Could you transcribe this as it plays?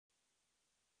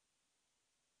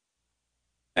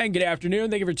And good afternoon.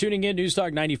 Thank you for tuning in. News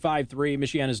Talk 95.3,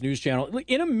 Michiana's news channel.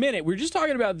 In a minute, we were just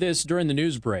talking about this during the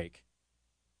news break.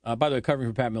 By the way, covering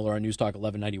for Pat Miller on News Talk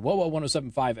 1190, Whoa,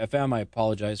 107.5 FM. I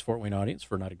apologize, Fort Wayne audience,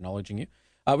 for not acknowledging you.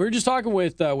 We were just talking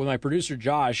with my producer,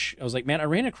 Josh. I was like, man, I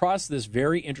ran across this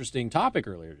very interesting topic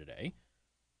earlier today.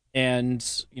 And,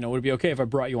 would it be okay if I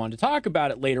brought you on to talk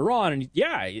about it later on? And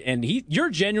you're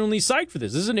genuinely psyched for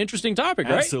this. This is an interesting topic,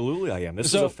 right? Absolutely, I am. This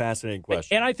is a fascinating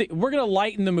question. And I think we're going to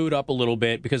lighten the mood up a little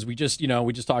bit because we just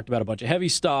talked about a bunch of heavy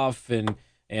stuff. And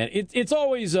it's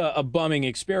always a bumming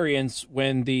experience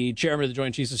when the chairman of the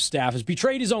Joint Chiefs of Staff has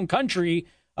betrayed his own country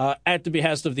at the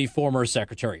behest of the former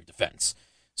Secretary of Defense.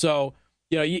 So,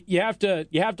 you have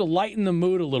to lighten the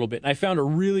mood a little bit. And I found a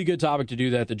really good topic to do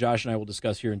that Josh and I will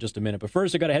discuss here in just a minute. But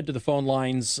first, I got to head to the phone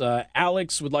lines.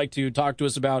 Alex would like to talk to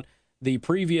us about the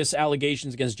previous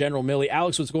allegations against General Milley.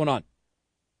 Alex, what's going on?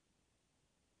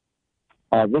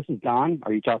 This is Don.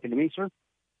 Are you talking to me, sir?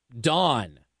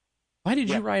 Don. Why did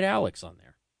you write Alex on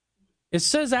there? It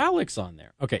says Alex on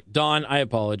there. Okay, Don, I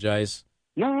apologize.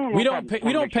 No, we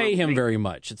don't pay him very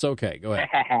much. It's okay. Go ahead.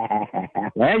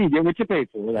 Well, you get what you pay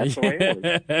for. That's the way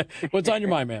it is. What's on your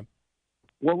mind, man?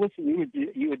 Well, listen,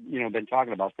 you had been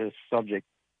talking about this subject,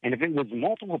 and if it was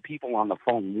multiple people on the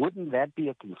phone, wouldn't that be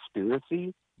a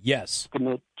conspiracy? Yes. To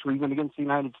commit treason against the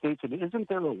United States? And isn't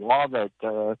there a law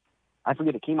that I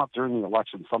forget? It came up during the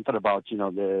election. Something about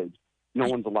no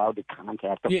one's allowed to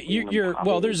contact them.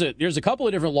 Well, there's a couple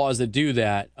of different laws that do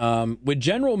that. With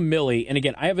General Milley, and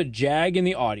again, I have a JAG in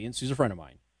the audience who's a friend of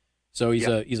mine. So he's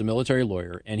a military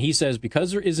lawyer, and he says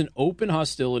because there isn't open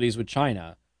hostilities with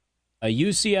China, a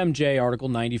UCMJ Article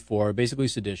 94, basically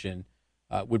sedition,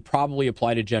 would probably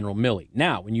apply to General Milley.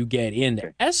 Now, when you get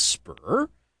into Esper,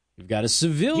 you've got a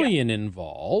civilian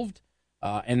involved.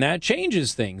 And that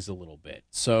changes things a little bit.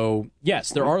 So, yes,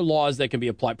 there are laws that can be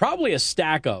applied. Probably a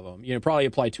stack of them. Probably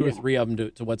apply two or three of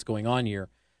them to what's going on here.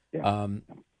 Yeah.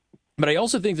 But I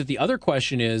also think that the other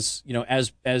question is,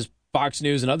 as Fox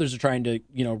News and others are trying to,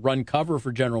 run cover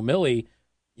for General Milley,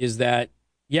 is that,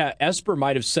 Esper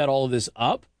might have set all of this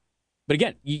up. But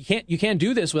again, you can't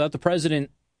do this without the president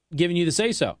giving you the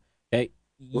say-so. Okay?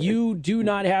 You do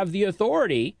not have the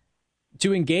authority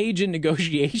to engage in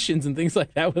negotiations and things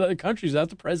like that with other countries without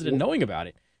the president knowing about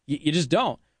it. You just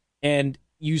don't. And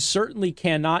you certainly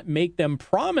cannot make them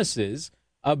promises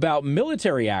about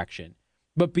military action.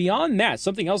 But beyond that,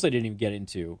 something else I didn't even get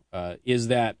into is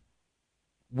that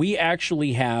we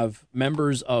actually have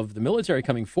members of the military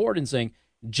coming forward and saying,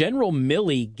 General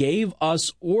Milley gave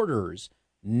us orders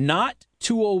not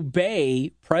to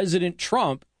obey President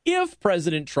Trump if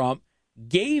President Trump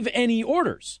gave any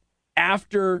orders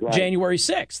after January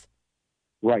 6th.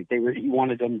 Right. He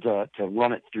wanted them to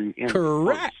run it through him.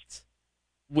 Correct. First.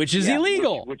 Which is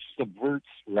illegal. Which subverts,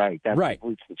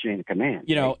 subverts the chain of command.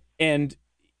 And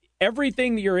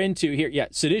everything that you're into here,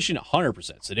 sedition,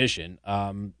 100% sedition.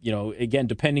 Again,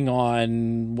 depending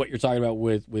on what you're talking about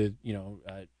with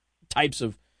types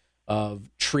of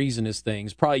treasonous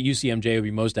things, probably UCMJ would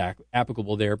be most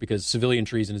applicable there because civilian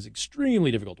treason is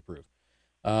extremely difficult to prove.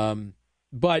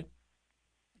 But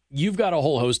you've got a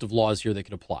whole host of laws here that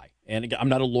could apply. And I'm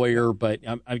not a lawyer, but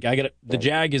I got it. The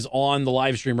JAG is on the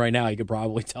live stream right now. You could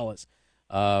probably tell us.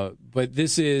 But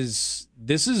this is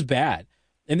bad.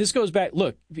 And this goes back.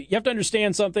 Look, you have to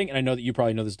understand something. And I know that you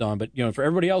probably know this, Don, but for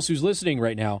everybody else who's listening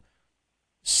right now,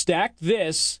 stack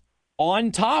this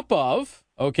on top of,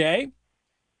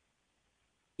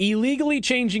 illegally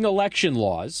changing election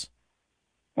laws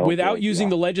without using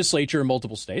the legislature in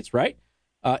multiple states, right?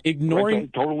 Ignoring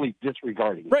totally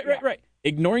disregarding. Right.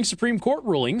 Ignoring Supreme Court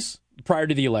rulings prior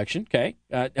to the election,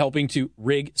 helping to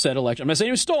rig said election. I'm not saying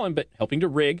it was stolen, but helping to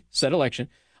rig said election.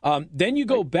 Then you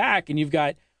go back and you've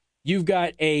got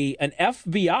an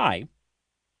FBI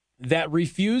that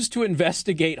refused to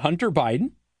investigate Hunter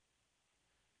Biden.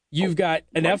 You've got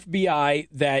an FBI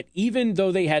that, even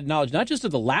though they had knowledge not just of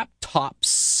the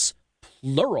laptops,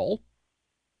 plural,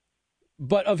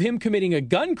 but of him committing a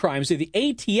gun crime, say the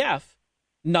ATF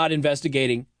not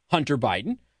investigating Hunter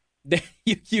Biden. Then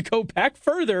you go back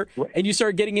further and you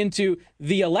start getting into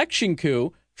the election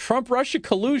coup, Trump-Russia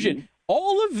collusion.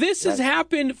 All of this has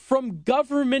happened from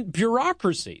government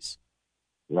bureaucracies.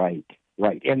 Right.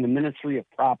 And the Ministry of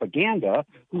Propaganda,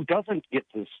 who doesn't get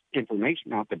this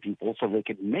information out to people so they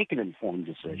can make an informed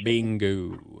decision.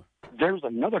 Bingo. There's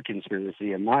another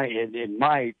conspiracy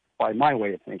by my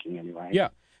way of thinking anyway. Yeah.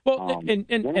 Well, and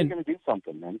they're going to do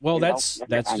something, man. Well, that's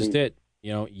just it.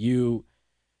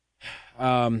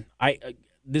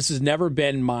 This has never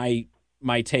been my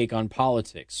take on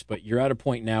politics, but you're at a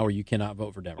point now where you cannot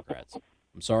vote for Democrats.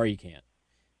 I'm sorry, you can't.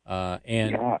 As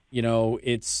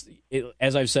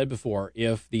I've said before,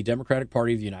 if the Democratic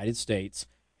Party of the United States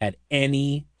had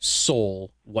any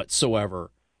soul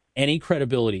whatsoever, any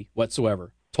credibility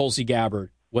whatsoever, Tulsi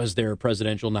Gabbard was their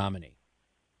presidential nominee.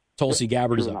 Tulsi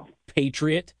Gabbard is a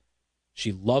patriot.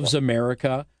 She loves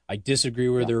America. I disagree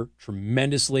with her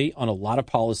tremendously on a lot of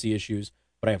policy issues,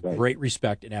 but I have great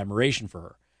respect and admiration for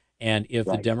her. And if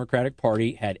the Democratic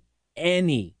Party had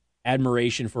any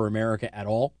admiration for America at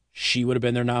all, she would have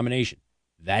been their nomination.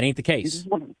 That ain't the case.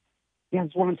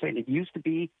 That's what I'm saying. It used to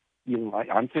be,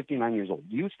 I'm 59 years old.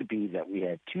 It used to be that we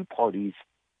had two parties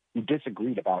who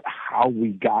disagreed about how we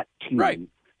got to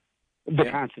the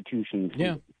Constitution.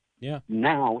 Yeah.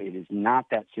 Now it is not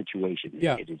that situation.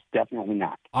 Yeah. It is definitely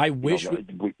not. I wish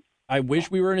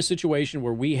we were in a situation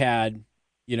where we had,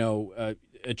 a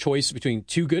choice between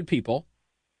two good people,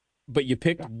 but you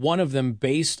picked one of them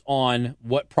based on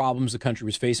what problems the country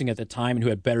was facing at the time and who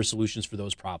had better solutions for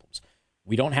those problems.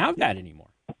 We don't have that anymore.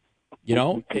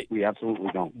 We absolutely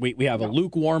don't. We have a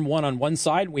lukewarm one on one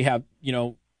side. We have,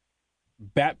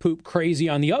 bat poop crazy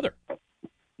on the other.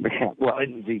 Well,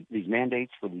 these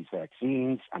mandates for these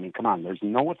vaccines, I mean, come on, there's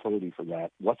no authority for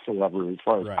that whatsoever as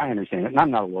far as I understand it. And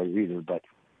I'm not a lawyer either, but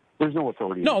there's no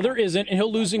authority. No, there isn't, and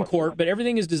he'll lose in court, but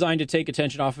everything is designed to take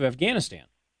attention off of Afghanistan.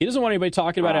 He doesn't want anybody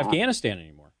talking about Afghanistan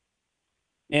anymore.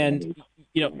 And,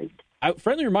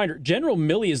 friendly reminder, General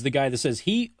Milley is the guy that says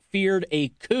he feared a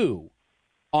coup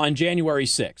on January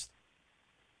 6th.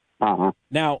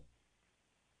 Now,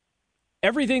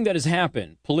 everything that has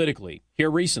happened politically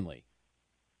here recently,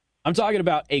 I'm talking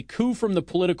about a coup from the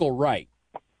political right.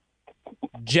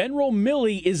 General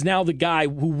Milley is now the guy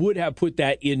who would have put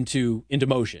that into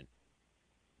motion.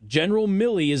 General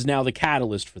Milley is now the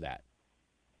catalyst for that.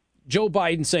 Joe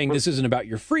Biden saying this isn't about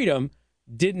your freedom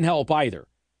didn't help either.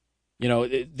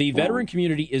 The veteran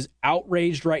community is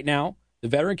outraged right now. The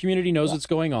veteran community knows what's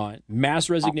going on. Mass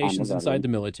resignations inside the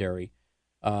military.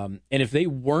 And if they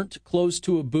weren't close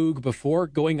to a boog before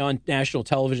going on national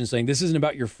television saying this isn't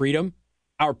about your freedom,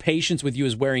 our patience with you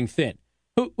is wearing thin.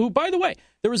 Who, by the way,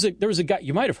 there was a guy,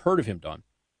 you might have heard of him, Don.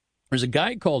 There's a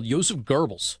guy called Joseph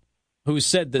Goebbels who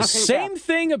said the same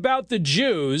thing about the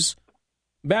Jews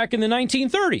back in the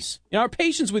 1930s. Our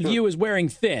patience with you is wearing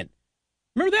thin.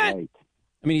 Remember that? Right.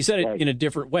 I mean, he said it in a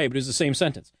different way, but it was the same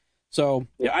sentence. So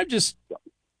I'm with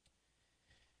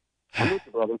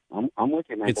you, brother. I'm with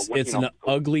you, man. It's an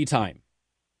ugly time.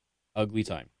 Ugly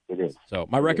time. It is. So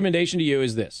my recommendation to you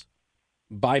is this.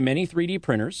 Buy many 3D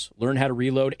printers, learn how to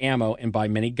reload ammo, and buy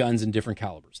many guns in different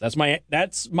calibers. That's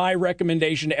my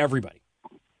recommendation to everybody.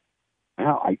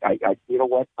 Now, you know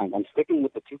what? I'm sticking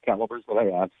with the two calibers that I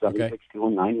have, 7.62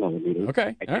 and 9 millimeters.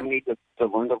 Okay. I do need to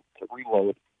learn to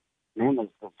reload. Man, the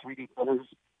 3D printers,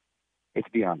 it's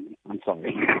beyond me. I'm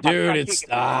sorry. Dude, it's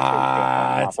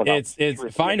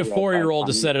find a 4-year-old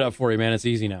to set it up for you, man. It's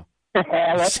easy now.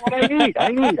 That's what I need. I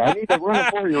need to run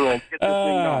a 4-year-old to get this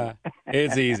thing done.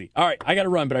 It's easy. All right, I got to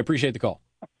run, but I appreciate the call.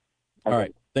 All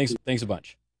right, thanks a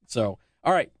bunch. So,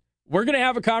 all right, we're going to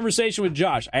have a conversation with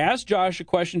Josh. I asked Josh a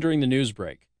question during the news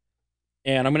break,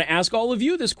 and I'm going to ask all of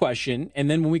you this question, and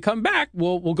then when we come back,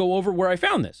 we'll go over where I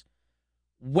found this.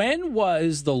 When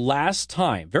was the last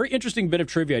time, very interesting bit of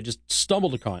trivia I just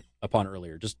stumbled upon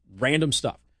earlier, just random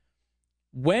stuff.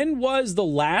 When was the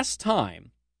last time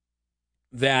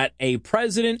that a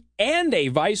president and a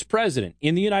vice president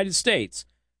in the United States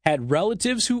had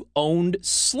relatives who owned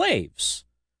slaves?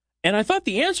 And I thought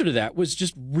the answer to that was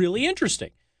just really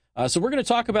interesting. So we're going to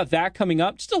talk about that coming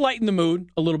up, just to lighten the mood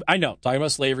a little bit. I know, talking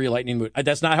about slavery, lightening the mood.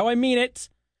 That's not how I mean it.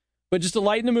 But just to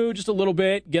lighten the mood just a little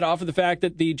bit, get off of the fact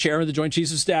that the chairman of the Joint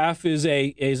Chiefs of Staff is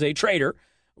a traitor.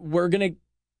 We're going to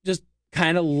just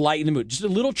kind of lighten the mood. Just a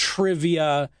little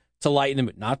trivia to lighten the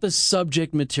mood. Not the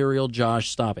subject material, Josh,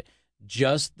 stop it.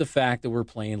 Just the fact that we're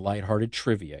playing lighthearted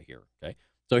trivia here, okay?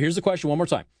 So here's the question one more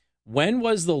time. When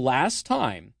was the last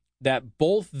time that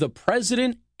both the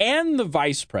president and the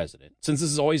vice president, since this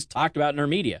is always talked about in our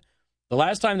media, the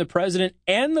last time the president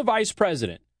and the vice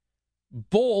president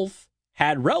both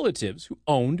had relatives who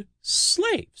owned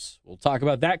slaves? We'll talk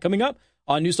about that coming up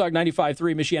on Newstalk 95.3,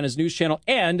 Michiana's news channel,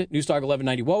 and Newstalk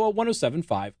 1190 WOWO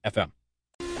 107.5 FM.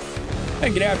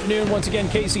 And good afternoon. Once again,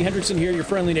 Casey Hendrickson here, your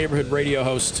friendly neighborhood radio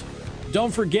host.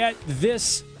 Don't forget,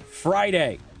 this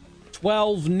Friday,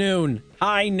 12 noon,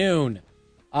 high noon,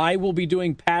 I will be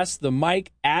doing Pass the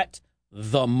Mic at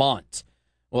the Mont.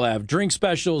 We'll have drink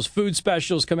specials, food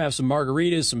specials, come have some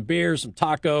margaritas, some beers, some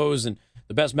tacos, and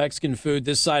the best Mexican food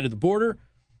this side of the border.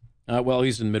 Well, at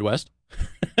least in the Midwest.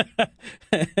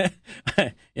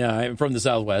 Yeah, I'm from the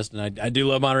Southwest, and I do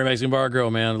love Monterey Mexican Bar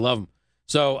Grill, man. I love them.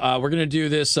 So we're going to do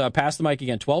this Pass the Mic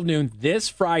again, 12 noon this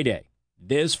Friday.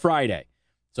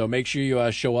 So make sure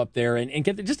you show up there and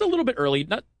get there just a little bit early.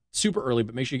 Not super early,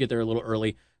 but make sure you get there a little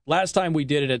early. Last time we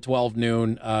did it at 12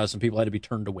 noon, some people had to be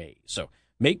turned away. So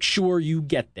make sure you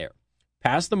get there.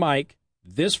 Pass the Mic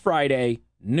this Friday,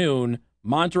 noon,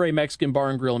 Monterey Mexican Bar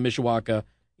and Grill in Mishawaka,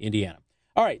 Indiana.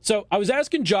 All right, so I was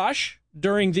asking Josh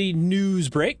during the news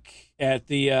break at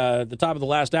the top of the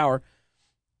last hour,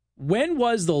 when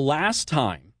was the last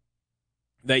time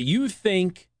that you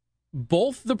think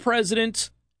both the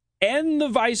president and the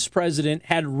vice president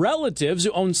had relatives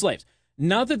who owned slaves?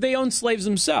 Not that they owned slaves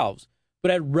themselves,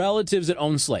 but had relatives that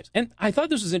owned slaves. And I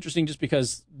thought this was interesting just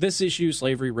because this issue,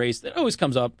 slavery, race, that always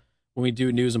comes up when we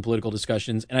do news and political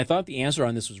discussions. And I thought the answer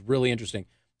on this was really interesting.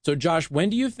 So, Josh,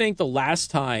 when do you think the last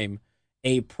time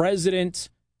a president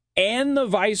and the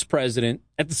vice president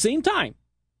at the same time,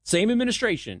 same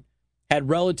administration, had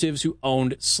relatives who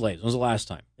owned slaves? When was the last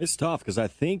time? It's tough because I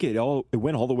think it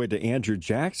went all the way to Andrew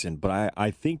Jackson, but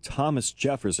I think Thomas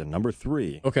Jefferson, number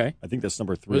 3. Okay. I think that's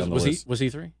number 3 on the list. Was he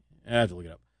 3? I have to look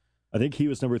it up. I think he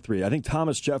was number 3. I think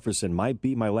Thomas Jefferson might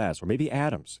be my last, or maybe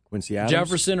Adams, Quincy Adams.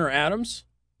 Jefferson or Adams?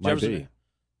 Might Jefferson. be.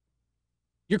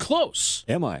 You're close.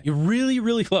 Am I? You're really,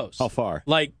 really close. How far?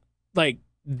 Like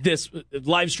this,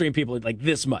 live stream people, like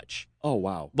this much. Oh,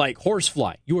 wow. Like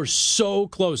horsefly. You are so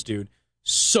close, dude.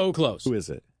 So close. Who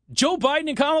is it? Joe Biden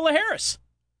and Kamala Harris.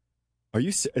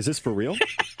 Is this for real?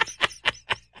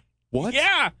 What?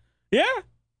 Yeah.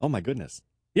 Oh, my goodness.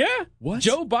 Yeah. What?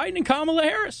 Joe Biden and Kamala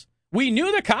Harris. We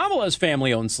knew that Kamala's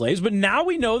family owned slaves, but now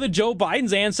we know that Joe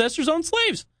Biden's ancestors owned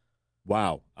slaves.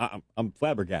 Wow. I'm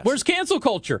flabbergasted. Where's cancel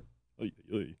culture?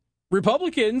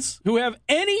 Republicans who have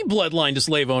any bloodline to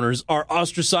slave owners are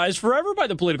ostracized forever by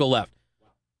the political left.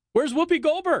 Where's Whoopi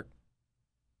Goldberg?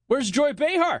 Where's Joy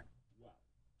Behar?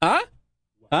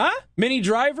 Huh? Minnie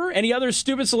Driver? Any other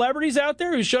stupid celebrities out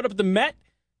there who showed up at the Met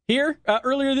here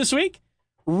earlier this week?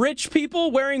 Rich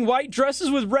people wearing white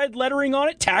dresses with red lettering on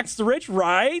it. Tax the rich,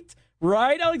 right?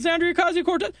 Right, Alexandria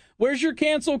Ocasio-Cortez? Where's your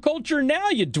cancel culture now,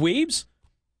 you dweebs?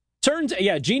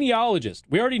 Genealogist.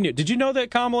 We already knew. Did you know that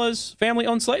Kamala's family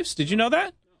owned slaves? Did you know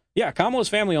that? Yeah, Kamala's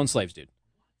family owned slaves, dude.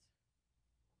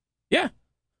 Yeah.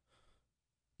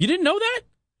 You didn't know that?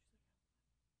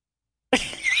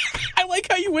 I like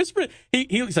how you whispered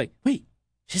it. He was like, wait,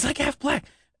 she's like half black.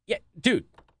 Yeah, dude.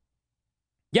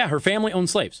 Yeah, her family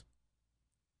owned slaves.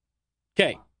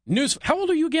 Okay, news. How old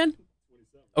are you again?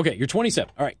 27. Okay, you're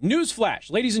 27. All right, news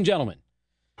flash, ladies and gentlemen.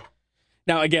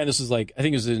 Now, again, this is I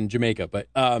think it was in Jamaica, but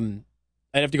I'd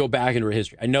have to go back into her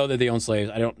history. I know that they own slaves.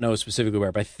 I don't know specifically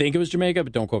where, but I think it was Jamaica,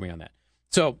 but don't quote me on that.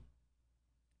 So,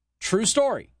 true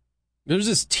story. There's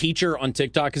this teacher on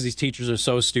TikTok, because these teachers are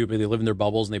so stupid. They live in their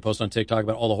bubbles, and they post on TikTok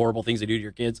about all the horrible things they do to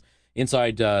your kids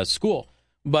inside school.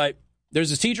 But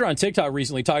there's this teacher on TikTok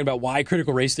recently talking about why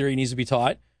critical race theory needs to be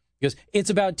taught. Because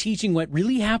it's about teaching what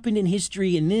really happened in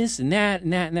history and this and that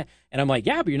and that and that. And I'm like,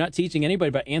 yeah, but you're not teaching anybody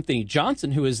about Anthony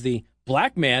Johnson, who is the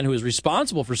black man who is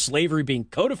responsible for slavery being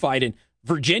codified in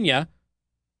Virginia.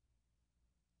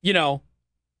 You know,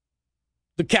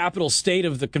 the capital state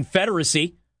of the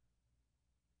Confederacy.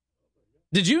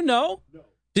 Did you know? No.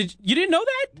 You didn't know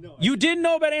that? No. You didn't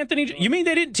know about Anthony? You mean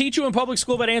they didn't teach you in public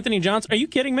school about Anthony Johnson? Are you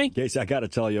kidding me? Casey, I got to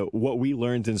tell you, what we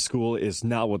learned in school is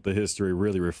not what the history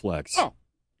really reflects. Oh,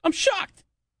 I'm shocked.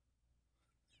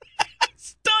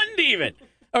 Stunned even.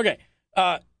 Okay.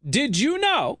 Did you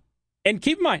know, and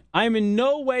keep in mind, I am in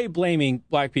no way blaming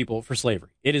black people for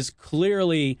slavery. It is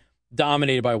clearly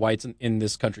dominated by whites in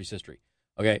this country's history.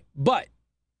 Okay. But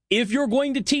if you're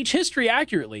going to teach history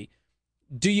accurately,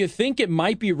 do you think it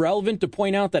might be relevant to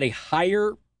point out that a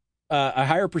higher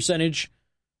percentage,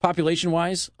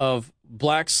 population-wise, of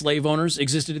black slave owners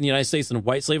existed in the United States than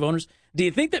white slave owners? Do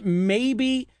you think that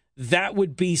maybe that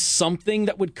would be something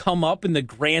that would come up in the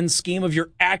grand scheme of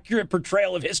your accurate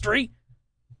portrayal of history?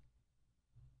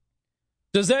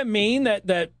 Does that mean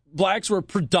that blacks were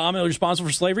predominantly responsible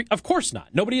for slavery? Of course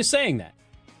not. Nobody is saying that.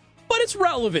 But it's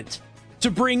relevant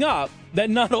to bring up that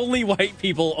not only white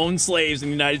people owned slaves in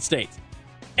the United States,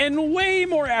 and way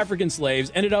more African slaves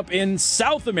ended up in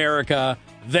South America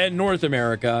than North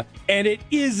America, and it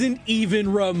isn't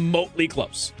even remotely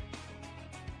close.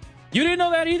 You didn't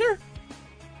know that either?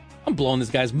 I'm blowing this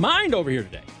guy's mind over here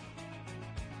today.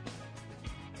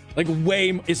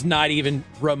 It's not even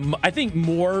I think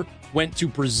more went to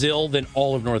Brazil than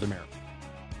all of North America.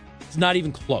 It's not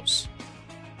even close.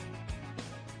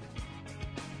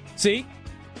 See,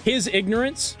 his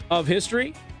ignorance of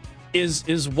history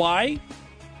is why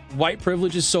white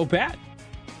privilege is so bad.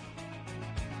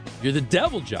 You're the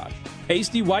devil, Josh.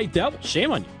 Pasty white devil.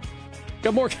 Shame on you.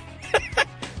 Got more.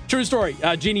 True story.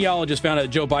 Genealogist found out that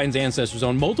Joe Biden's ancestors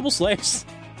owned multiple slaves.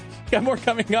 Got more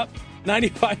coming up.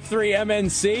 95.3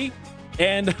 MNC.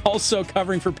 And also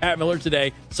covering for Pat Miller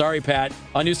today. Sorry, Pat.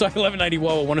 On News Talk 1190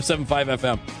 WOA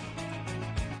 107.5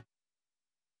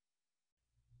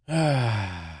 FM.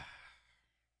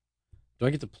 Do I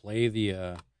get to play the...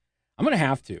 I'm going to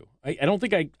have to. I don't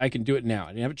think I can do it now.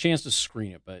 I didn't have a chance to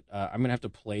screen it, but I'm going to have to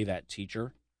play that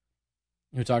teacher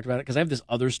who talked about it. Because I have this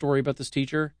other story about this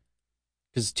teacher.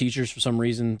 Because teachers, for some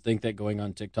reason, think that going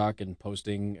on TikTok and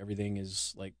posting everything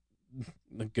is like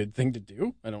a good thing to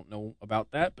do. I don't know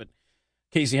about that, but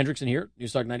Casey Hendrickson here,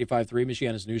 News Talk 95.3,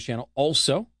 Michiana's news channel.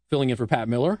 Also filling in for Pat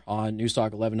Miller on News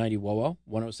Talk 1190 WOA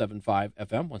 107.5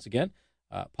 FM. Once again,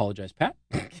 apologize, Pat.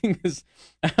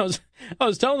 I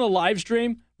was telling the live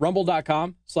stream,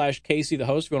 rumble.com/Casey the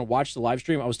host. If you want to watch the live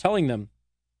stream, I was telling them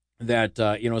that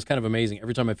it's kind of amazing.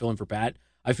 Every time I fill in for Pat,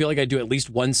 I feel like I do at least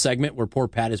one segment where poor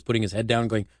Pat is putting his head down and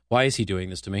going, why is he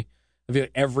doing this to me? I feel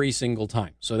like every single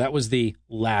time. So that was the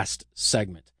last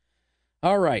segment.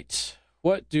 All right.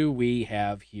 What do we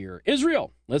have here?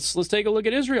 Israel. Let's take a look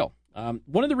at Israel.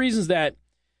 One of the reasons that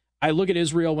I look at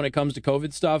Israel when it comes to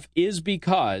COVID stuff is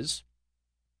because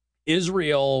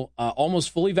Israel almost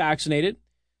fully vaccinated,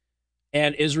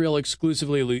 and Israel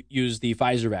exclusively used the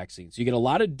Pfizer vaccine. So you get a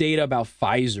lot of data about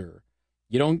Pfizer.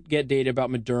 You don't get data about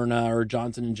Moderna or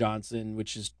Johnson & Johnson,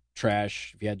 which is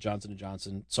trash. If you had Johnson &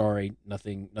 Johnson, sorry,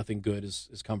 nothing good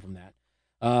has come from that.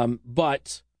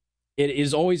 But it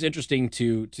is always interesting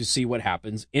to see what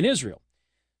happens in Israel.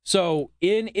 So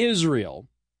in Israel,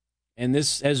 and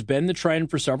this has been the trend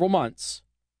for several months,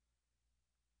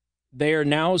 they are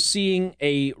now seeing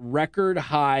a record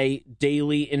high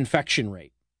daily infection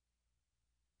rate.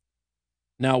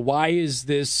 Now, why is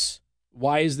this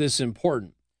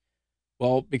important?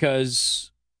 Well,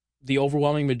 because the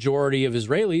overwhelming majority of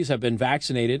Israelis have been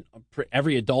vaccinated.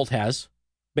 Every adult has.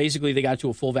 Basically, they got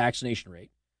to a full vaccination rate.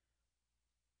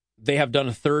 They have done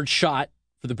a third shot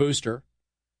for the booster.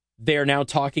 They are now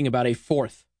talking about a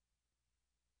fourth.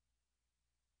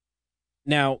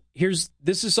 Now,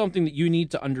 this is something that you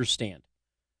need to understand.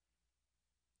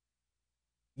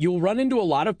 You'll run into a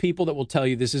lot of people that will tell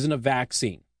you this isn't a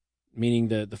vaccine, meaning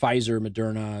the Pfizer,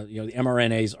 Moderna, the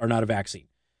mRNAs are not a vaccine.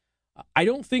 I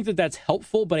don't think that that's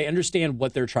helpful, but I understand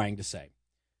what they're trying to say.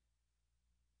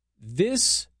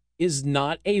 This is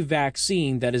not a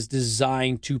vaccine that is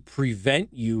designed to prevent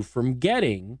you from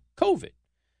getting COVID.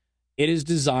 It is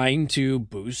designed to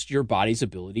boost your body's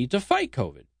ability to fight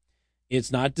COVID.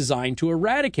 It's not designed to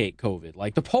eradicate COVID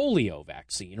like the polio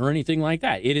vaccine or anything like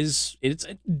that. It's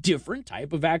a different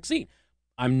type of vaccine.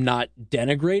 I'm not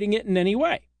denigrating it in any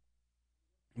way,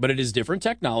 but it is different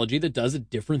technology that does a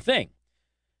different thing.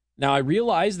 Now, I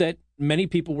realize that many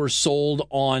people were sold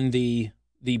on the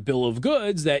bill of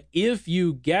goods that if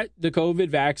you get the COVID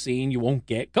vaccine, you won't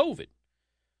get COVID.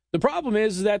 The problem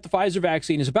is that the Pfizer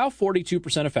vaccine is about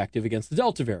 42% effective against the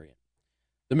Delta variant.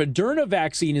 The Moderna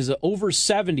vaccine is over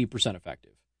 70%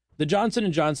 effective. The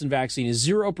Johnson & Johnson vaccine is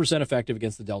 0% effective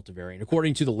against the Delta variant,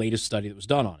 according to the latest study that was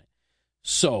done on it.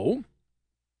 So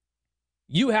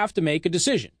you have to make a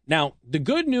decision. Now, the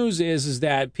good news is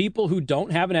that people who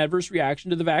don't have an adverse reaction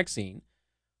to the vaccine,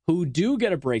 who do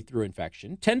get a breakthrough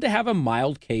infection, tend to have a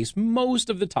mild case most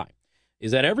of the time.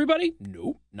 Is that everybody?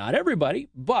 No, not everybody,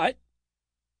 but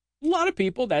a lot of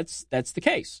people, that's the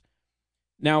case.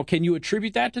 Now, can you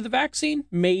attribute that to the vaccine?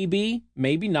 Maybe,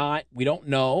 maybe not. We don't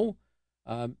know.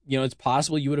 It's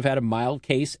possible you would have had a mild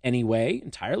case anyway.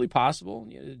 Entirely possible.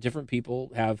 Different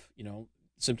people have,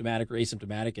 symptomatic or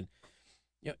asymptomatic, and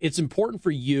it's important for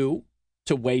you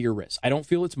to weigh your risks. I don't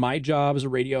feel it's my job as a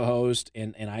radio host,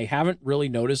 and I haven't really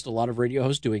noticed a lot of radio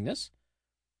hosts doing this,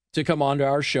 to come onto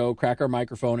our show, crack our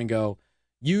microphone, and go,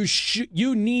 you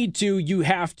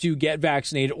have to get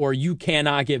vaccinated, or you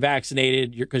cannot get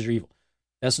vaccinated because you're evil.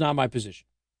 That's not my position.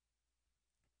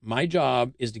 My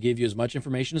job is to give you as much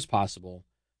information as possible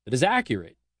that is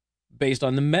accurate, based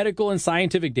on the medical and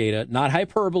scientific data, not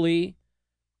hyperbole,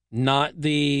 not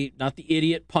the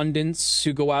idiot pundits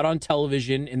who go out on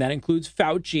television, and that includes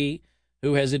Fauci,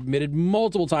 who has admitted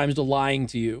multiple times to lying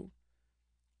to you.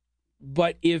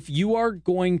 But if you are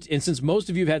going to, and since most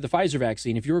of you have had the Pfizer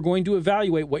vaccine, if you're going to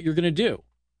evaluate what you're going to do,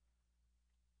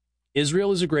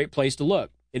 Israel is a great place to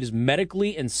look. It is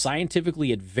medically and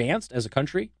scientifically advanced as a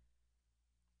country,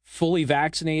 fully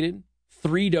vaccinated,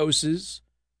 3 doses,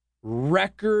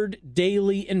 record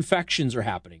daily infections are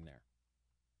happening there.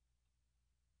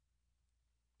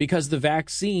 Because the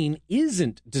vaccine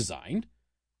isn't designed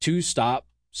to stop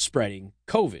spreading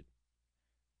COVID.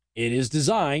 It is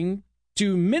designed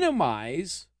to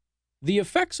minimize the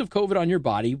effects of COVID on your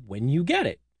body when you get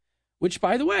it. which,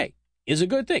 by the way, is a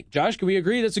good thing. Josh, can we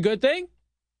agree that's a good thing?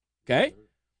 Okay.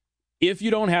 If you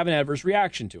don't have an adverse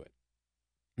reaction to it.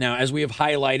 Now, as we have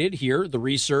highlighted here, the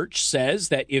research says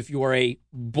that if you are a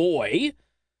boy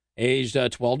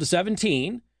aged 12 to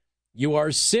 17, you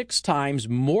are 6 times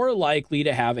more likely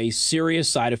to have a serious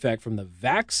side effect from the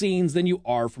vaccines than you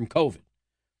are from COVID.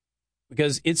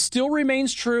 Because it still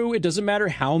remains true. It doesn't matter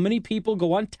how many people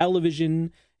go on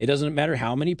television. It doesn't matter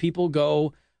how many people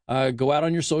go out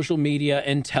on your social media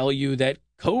and tell you that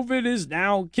COVID is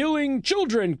now killing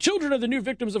children. Children are the new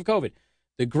victims of COVID.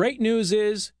 The great news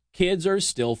is kids are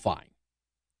still fine.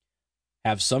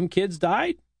 Have some kids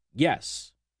died?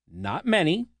 Yes. Not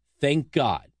many, thank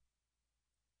God.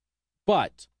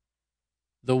 But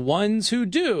the ones who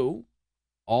do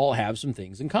all have some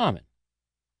things in common.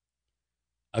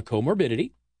 A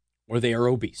comorbidity, or they are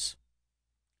obese.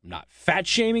 I'm not fat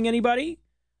shaming anybody.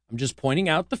 I'm just pointing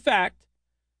out the fact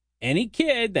any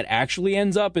kid that actually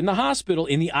ends up in the hospital,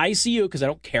 in the ICU, because I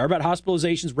don't care about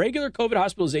hospitalizations, regular COVID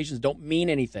hospitalizations don't mean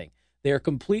anything. They are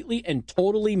completely and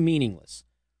totally meaningless.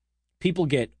 People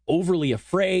get overly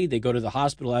afraid. They go to the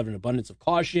hospital out of an abundance of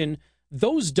caution.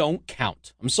 Those don't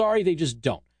count. I'm sorry, they just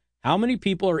don't. How many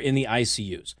people are in the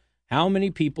ICUs? How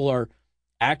many people are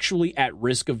actually at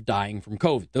risk of dying from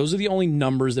COVID? Those are the only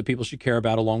numbers that people should care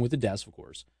about, along with the deaths, of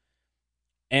course.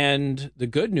 And the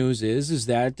good news is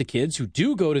that the kids who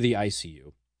do go to the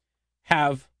ICU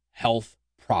have health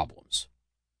problems.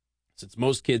 Since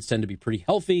most kids tend to be pretty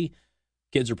healthy,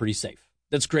 kids are pretty safe.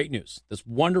 That's great news. That's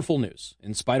wonderful news,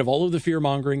 in spite of all of the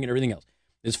fear-mongering and everything else.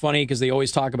 It's funny because they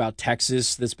always talk about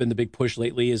Texas. That's been the big push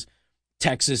lately, is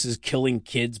Texas is killing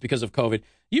kids because of COVID.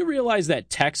 You realize that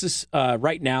Texas,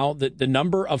 right now, the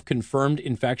number of confirmed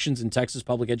infections in Texas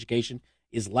public education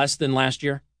is less than last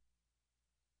year?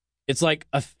 It's like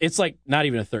not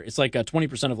even a third. It's like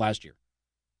 20% of last year.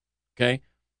 Okay?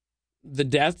 The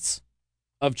deaths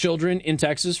of children in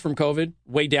Texas from COVID,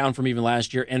 way down from even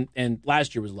last year, and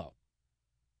last year was low.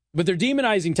 But they're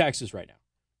demonizing Texas right now.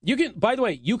 You can, by the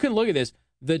way, you can look at this.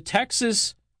 The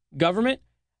Texas government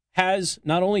has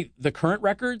not only the current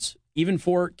records, even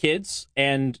for kids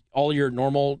and all your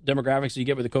normal demographics that you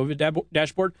get with the COVID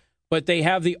dashboard, but they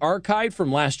have the archive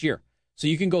from last year. So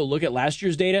you can go look at last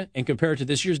year's data and compare it to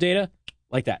this year's data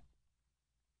like that.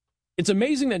 It's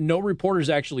amazing that no reporters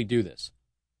actually do this.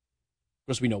 Of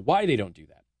course, we know why they don't do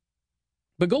that.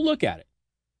 But go look at it.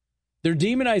 They're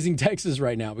demonizing Texas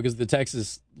right now because of the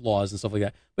Texas laws and stuff like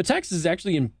that. But Texas is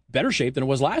actually in better shape than it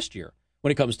was last year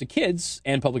when it comes to kids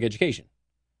and public education.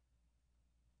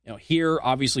 You know, here,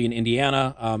 obviously in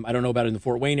Indiana, I don't know about it in the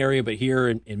Fort Wayne area, but here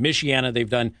in Michiana, they've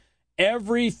done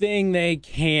everything they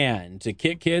can to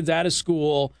kick kids out of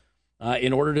school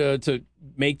in order to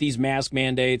make these mask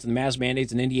mandates. And the mask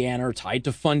mandates in Indiana are tied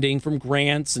to funding from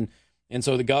grants. And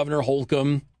so the governor,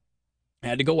 Holcomb,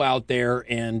 had to go out there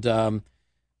and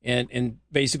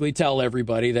basically tell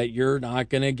everybody that you're not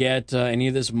going to get any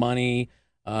of this money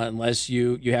unless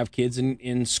you have kids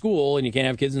in school, and you can't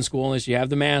have kids in school unless you have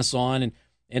the masks on.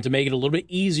 And to make it a little bit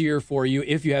easier for you,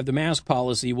 if you have the mask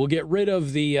policy, we'll get rid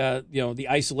of the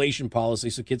isolation policy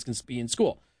so kids can be in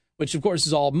school, which of course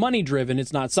is all money driven.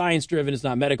 It's not science driven. It's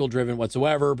not medical driven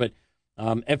whatsoever. But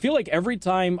I feel like every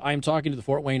time I'm talking to the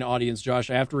Fort Wayne audience, Josh,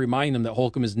 I have to remind them that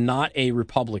Holcomb is not a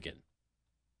Republican.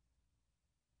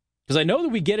 Because I know that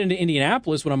we get into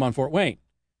Indianapolis when I'm on Fort Wayne.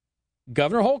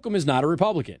 Governor Holcomb is not a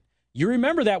Republican. You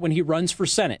remember that when he runs for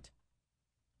Senate.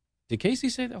 Did Casey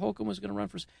say that Holcomb was going to run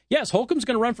for Senate? Yes, Holcomb's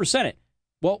going to run for Senate.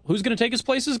 Well, who's going to take his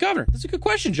place as governor? That's a good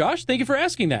question, Josh. Thank you for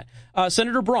asking that.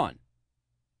 Senator Braun.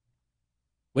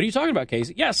 What are you talking about,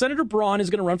 Casey? Yeah, Senator Braun is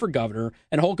going to run for governor,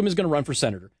 and Holcomb is going to run for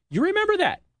senator. You remember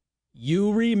that.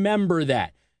 You remember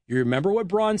that. You remember what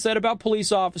Braun said about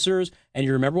police officers, and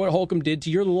you remember what Holcomb did to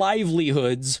your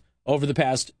livelihoods over the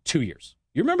past 2 years.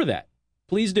 You remember that.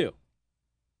 Please do.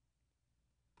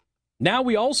 Now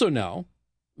we also know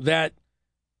that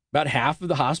about half of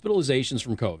the hospitalizations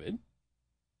from COVID,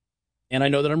 and I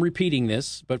know that I'm repeating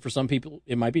this, but for some people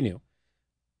it might be new,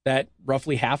 that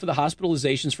roughly half of the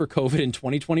hospitalizations for COVID in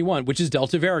 2021, which is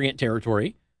Delta variant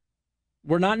territory,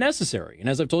 were not necessary. And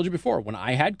as I've told you before, when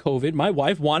I had COVID, my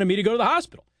wife wanted me to go to the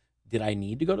hospital. Did I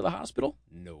need to go to the hospital?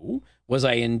 No. Was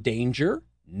I in danger?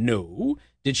 No.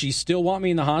 Did she still want me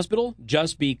in the hospital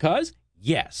just because?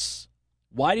 Yes.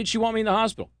 Why did she want me in the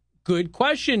hospital? Good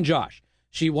question, Josh.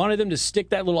 She wanted them to stick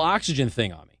that little oxygen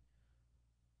thing on me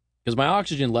because my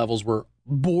oxygen levels were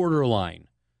borderline.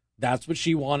 That's what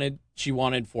she wanted. She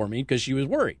wanted for me because she was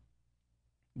worried.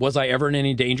 Was I ever in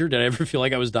any danger? Did I ever feel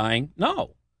like I was dying?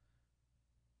 No.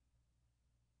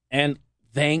 And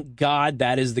thank God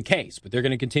that is the case. But they're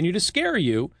going to continue to scare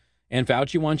you And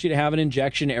Fauci wants you to have an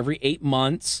injection every 8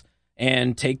 months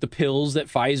and take the pills that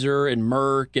Pfizer and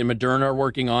Merck and Moderna are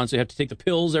working on. So you have to take the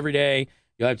pills every day.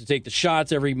 You'll have to take the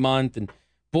shots every month. And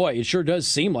boy, it sure does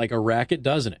seem like a racket,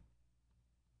 doesn't it?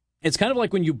 It's kind of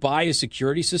like when you buy a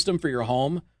security system for your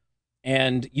home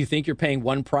and you think you're paying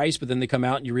one price, but then they come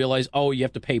out and you realize, oh, you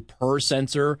have to pay per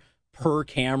sensor, per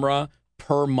camera,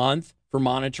 per month for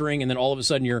monitoring. And then all of a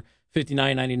sudden your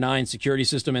 $59.99 security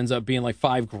system ends up being like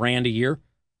 $5,000 a year.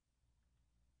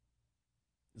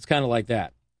 It's kind of like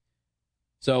that.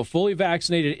 So fully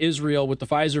vaccinated Israel with the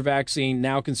Pfizer vaccine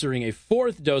now considering a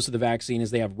fourth dose of the vaccine as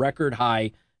they have record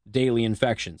high daily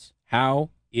infections.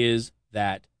 How is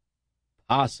that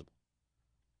possible?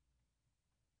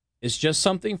 It's just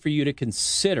something for you to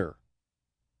consider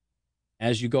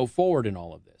as you go forward in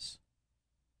all of this.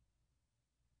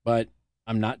 But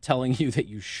I'm not telling you that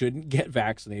you shouldn't get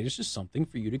vaccinated. It's just something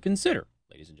for you to consider,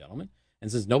 ladies and gentlemen.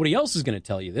 And since nobody else is going to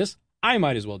tell you this, I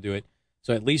might as well do it.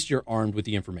 So at least you're armed with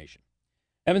the information.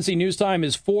 MNC News Time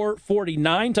is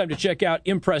 4:49. Time to check out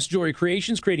Impress Jewelry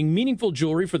Creations, creating meaningful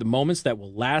jewelry for the moments that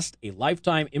will last a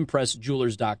lifetime.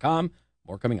 ImpressJewelers.com.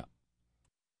 More coming up.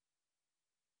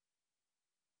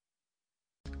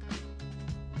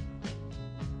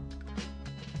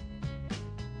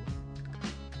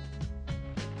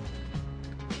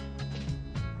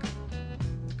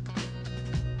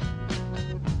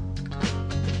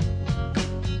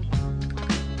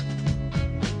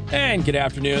 And good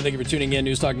afternoon. Thank you for tuning in.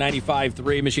 News Talk 95.3,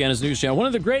 Michiana's News Channel. One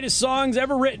of the greatest songs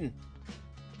ever written.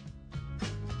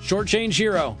 Shortchange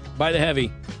Hero by The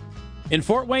Heavy. In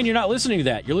Fort Wayne, you're not listening to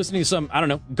that. You're listening to some, I don't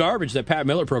know, garbage that Pat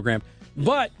Miller programmed.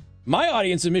 But my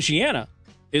audience in Michiana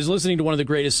is listening to one of the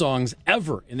greatest songs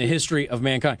ever in the history of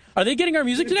mankind. Are they getting our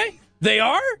music today? They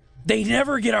are? They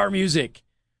never get our music.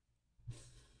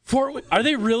 Are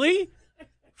they really?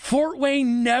 Fort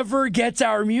Wayne never gets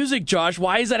our music, Josh.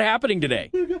 Why is that happening today?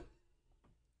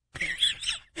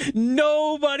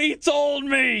 Nobody told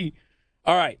me.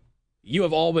 All right. You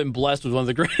have all been blessed with one of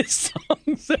the greatest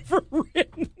songs ever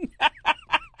written.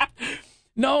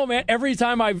 No, man. Every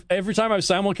time I've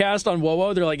simulcast on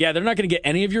WoWo, they're like, yeah, they're not going to get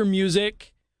any of your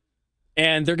music.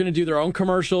 And they're going to do their own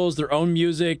commercials, their own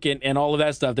music, and all of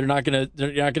that stuff. They're not going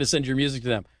to send your music to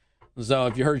them. So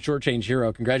if you heard Shortchange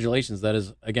Hero, congratulations. That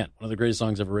is, again, one of the greatest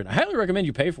songs ever written. I highly recommend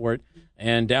you pay for it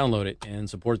and download it and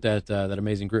support that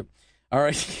amazing group. All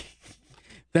right.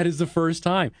 That is the first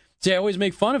time. See, I always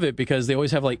make fun of it because they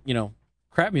always have, like, you know,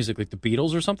 crap music like the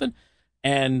Beatles or something.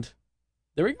 And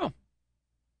there we go.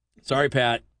 Sorry,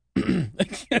 Pat. I'm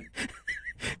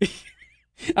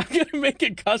going to make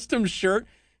a custom shirt.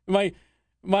 We're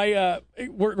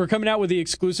coming out with the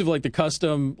exclusive, like the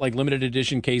custom, like limited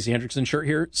edition Casey Hendrickson shirt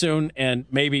here soon, and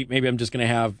maybe I'm just going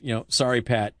to have, you know, "Sorry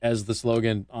Pat" as the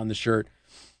slogan on the shirt.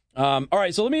 All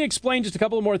right, so let me explain just a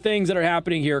couple of more things that are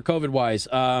happening here, COVID-wise.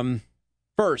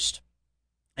 First,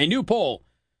 a new poll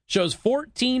shows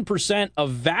 14%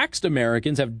 of vaxxed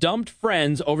Americans have dumped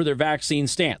friends over their vaccine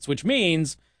stance, which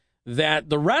means that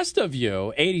the rest of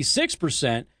you,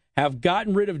 86%, have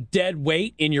gotten rid of dead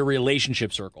weight in your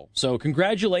relationship circle. So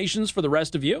congratulations for the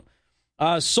rest of you.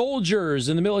 Soldiers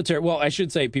in the military, well, I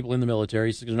should say people in the military,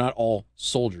 because they're not all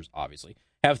soldiers, obviously,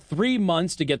 have 3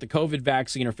 months to get the COVID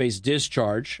vaccine or face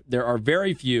discharge. There are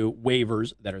very few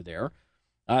waivers that are there.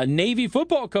 Navy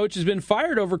football coach has been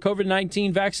fired over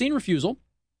COVID-19 vaccine refusal.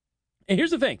 And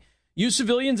here's the thing. You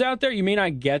civilians out there, you may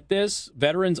not get this.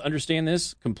 Veterans understand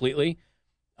this completely.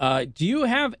 Do you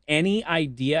have any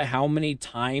idea how many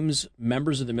times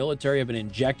members of the military have been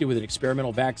injected with an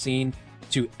experimental vaccine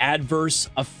to adverse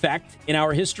effect in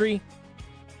our history?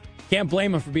 Can't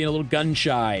blame them for being a little gun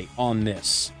shy on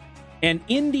this. And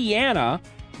Indiana,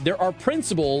 there are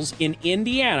principals in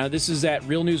Indiana. This is at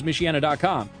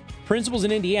realnewsmichiana.com. Principals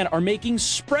in Indiana are making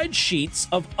spreadsheets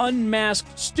of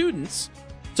unmasked students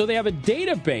so they have a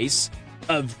database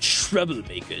of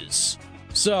troublemakers.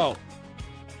 So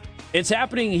it's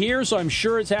happening here, so I'm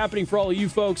sure it's happening for all of you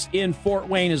folks in Fort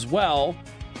Wayne as well.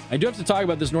 I do have to talk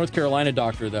about this North Carolina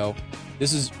doctor, though.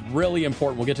 This is really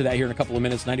important. We'll get to that here in a couple of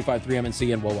minutes. 95.3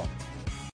 MNC and whoa.